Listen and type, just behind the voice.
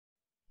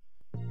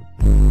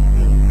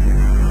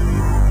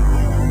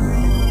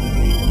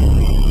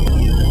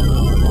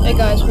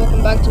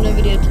back to another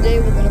video. Today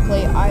we're gonna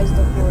play Eyes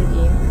the Horror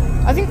game.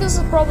 I think this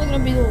is probably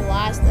gonna be the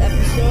last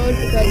episode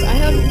because I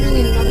have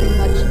really nothing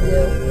much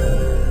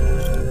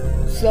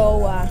to do.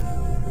 So,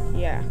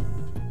 yeah.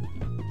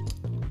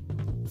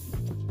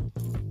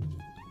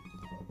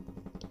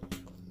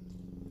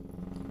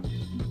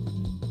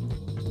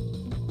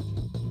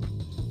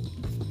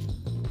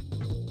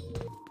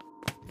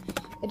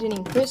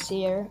 Editing Chris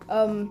here.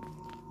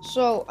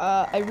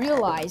 I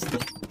realized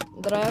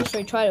that I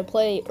actually tried to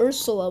play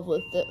Ursula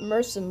with the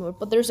immersive mode,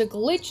 but there's a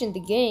glitch in the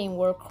game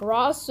where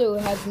Karasu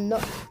has no,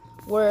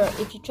 where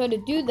if you try to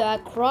do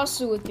that,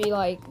 Karasu would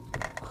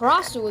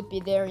be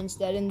there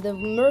instead, and the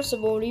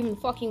immersive won't even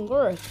fucking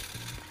work.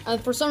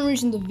 And for some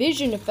reason, the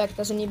vision effect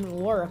doesn't even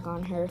work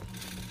on her.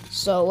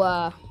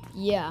 So,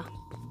 yeah.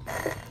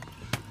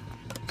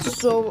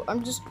 So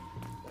I'm just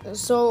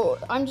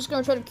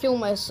gonna try to kill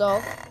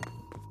myself.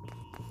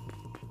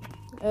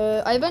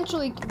 I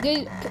eventually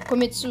did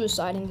commit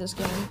suicide in this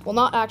game. Well,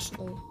 not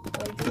actually,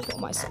 but I did kill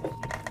myself.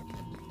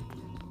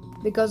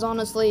 Because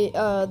honestly,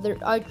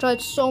 I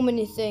tried so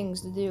many things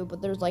to do,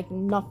 but there's like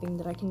nothing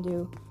that I can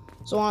do.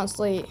 So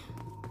honestly,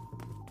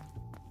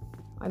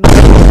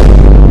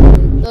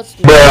 let's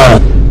do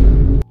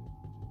it.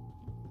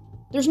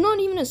 There's not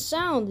even a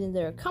sound in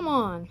there. Come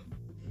on.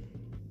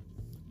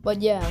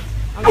 But yeah,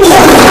 I'm gonna do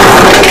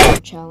a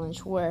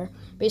challenge where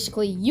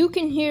basically you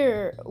can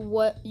hear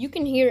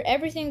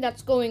everything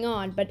that's going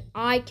on, but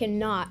I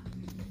cannot.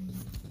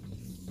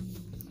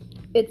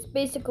 It's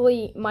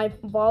basically my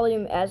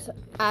volume as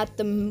at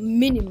the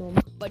minimum,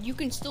 but you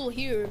can still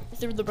hear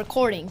through the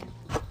recording.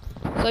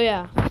 So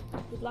yeah,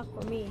 good luck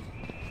for me.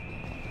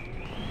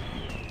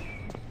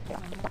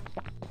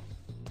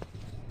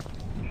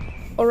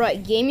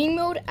 Alright, gaming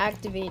mode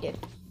activated.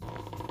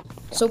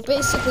 So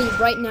basically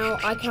right now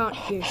I can't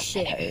hear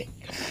shit.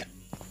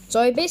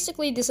 So I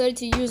basically decided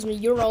to use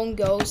Your Own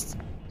Ghost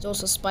to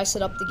also spice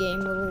it up the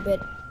game a little bit.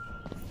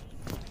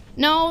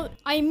 Now,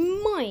 I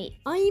might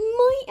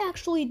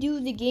actually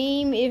do the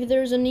game if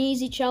there's an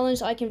easy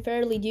challenge I can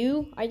fairly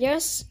do, I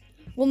guess.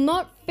 Well,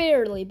 not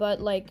fairly, but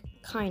like,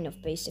 kind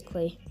of,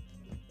 basically.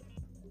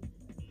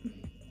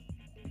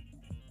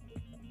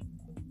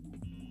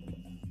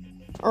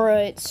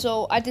 Alright,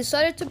 so I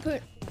decided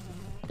to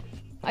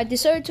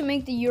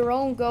make the Your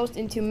Own Ghost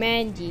into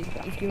Mandy,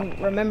 if you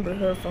remember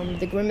her from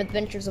The Grim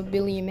Adventures of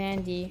Billy and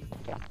Mandy.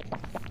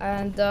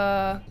 And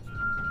the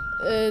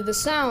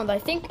sound, I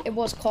think it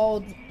was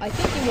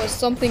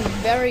something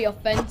very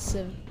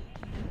offensive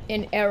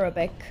in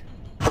Arabic.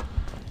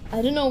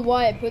 I don't know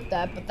why I put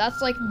that, but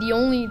that's like the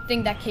only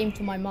thing that came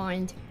to my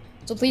mind.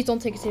 So please don't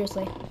take it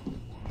seriously.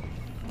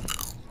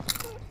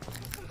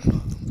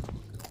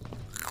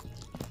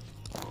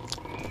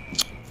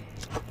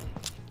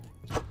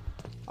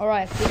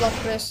 Alright, good luck,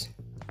 Chris.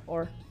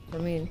 Or, for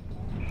me.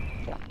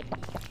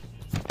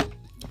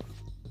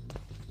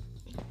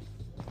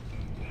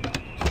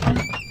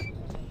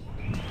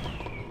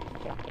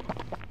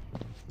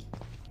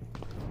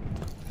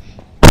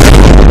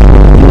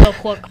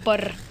 Allahu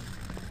Akbar.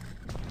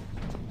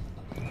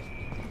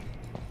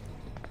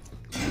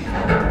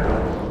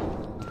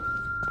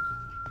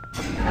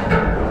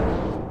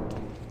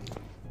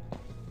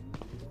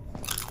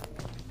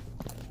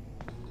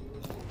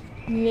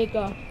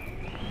 Nigga.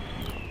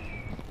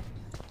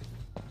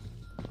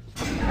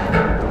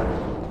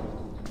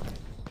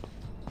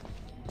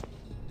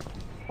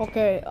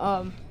 Okay,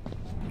 I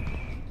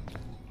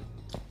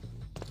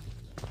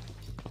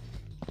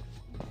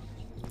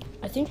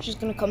think she's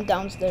gonna come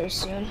downstairs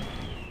soon.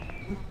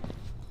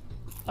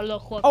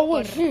 Oh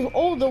wait, she's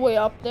all the way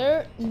up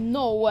there?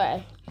 No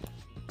way.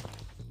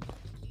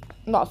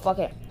 No, fuck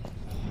it.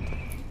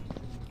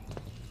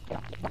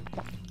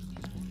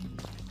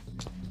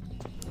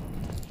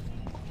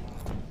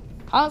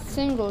 Hot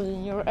singles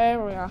in your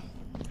area.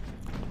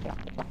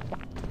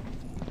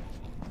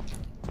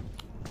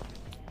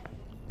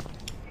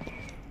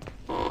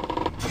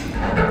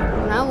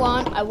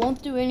 I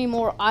won't do any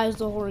more Eyes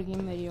the Horror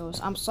game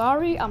videos. I'm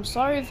sorry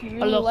if you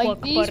really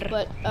like these,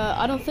 but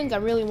I don't think I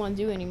really want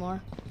to do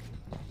anymore.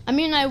 I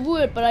mean, I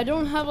would, but I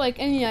don't have like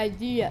any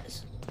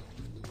ideas.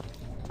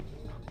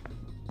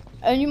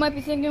 And you might be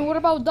thinking, what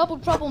about Double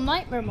Trouble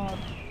Nightmare mode?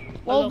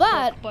 Well,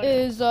 that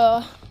is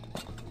a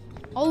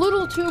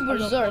little too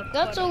berserk.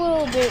 That's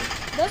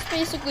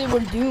basically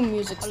where Doom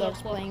music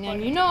starts playing,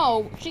 and you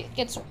know, shit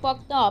gets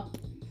fucked up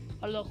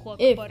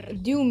if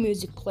Doom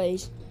music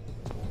plays.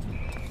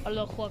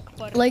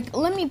 Like,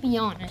 let me be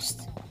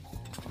honest.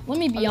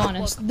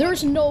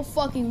 There's no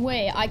fucking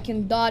way I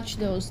can dodge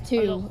those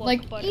two.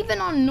 Like, even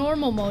on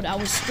normal mode, I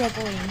was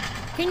struggling.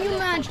 Can you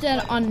imagine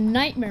that on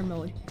Nightmare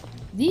mode?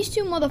 These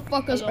two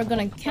motherfuckers are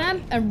gonna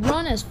camp and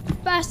run as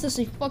fast as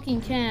they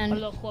fucking can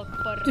to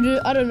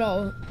the, I don't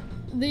know.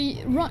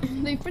 They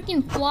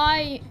freaking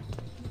fly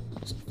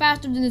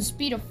faster than the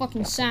speed of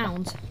fucking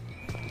sound.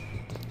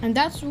 And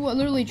that's what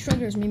literally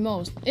triggers me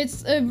most.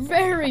 It's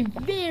very,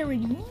 very,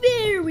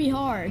 very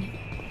hard.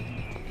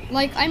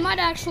 Like, I might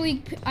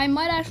actually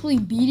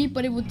beat it,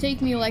 but it would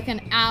take me like an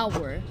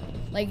hour.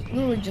 Like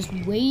literally just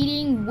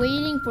waiting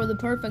for the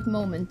perfect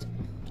moment.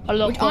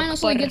 Which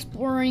honestly gets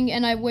boring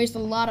and I waste a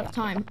lot of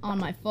time on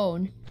my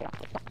phone.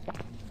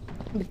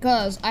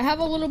 Because I have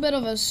a little bit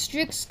of a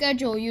strict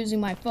schedule using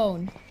my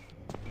phone.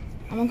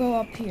 I'm gonna go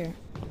up here.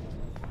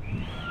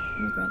 Let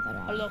me grab that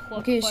out.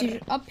 Okay, so you're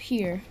up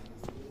here.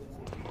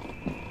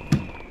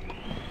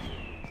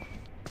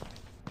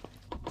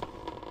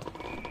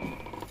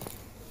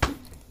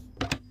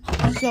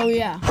 So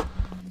yeah.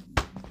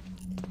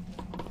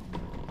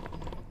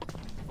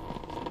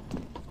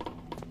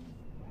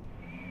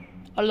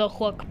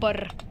 Allahu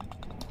Akbar.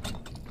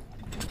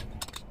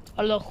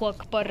 Allahu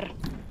Akbar.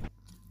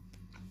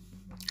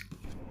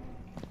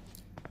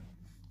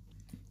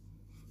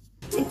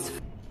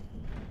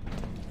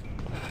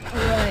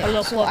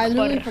 Alright, so I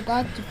literally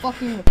forgot to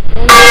fucking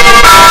record.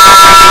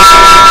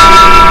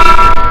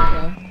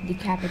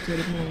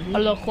 Decapitated Mandy.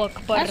 Allahu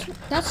Akbar.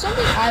 That's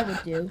something I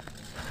would do.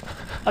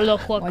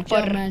 Allahu Akbar. Watch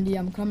out, Mandy,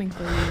 I'm coming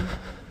for you.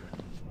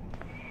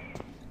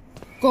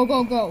 Go,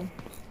 go, go.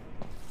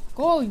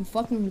 Go, you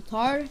fucking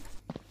retard.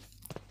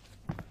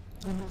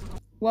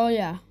 Well,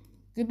 yeah.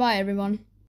 Goodbye, everyone.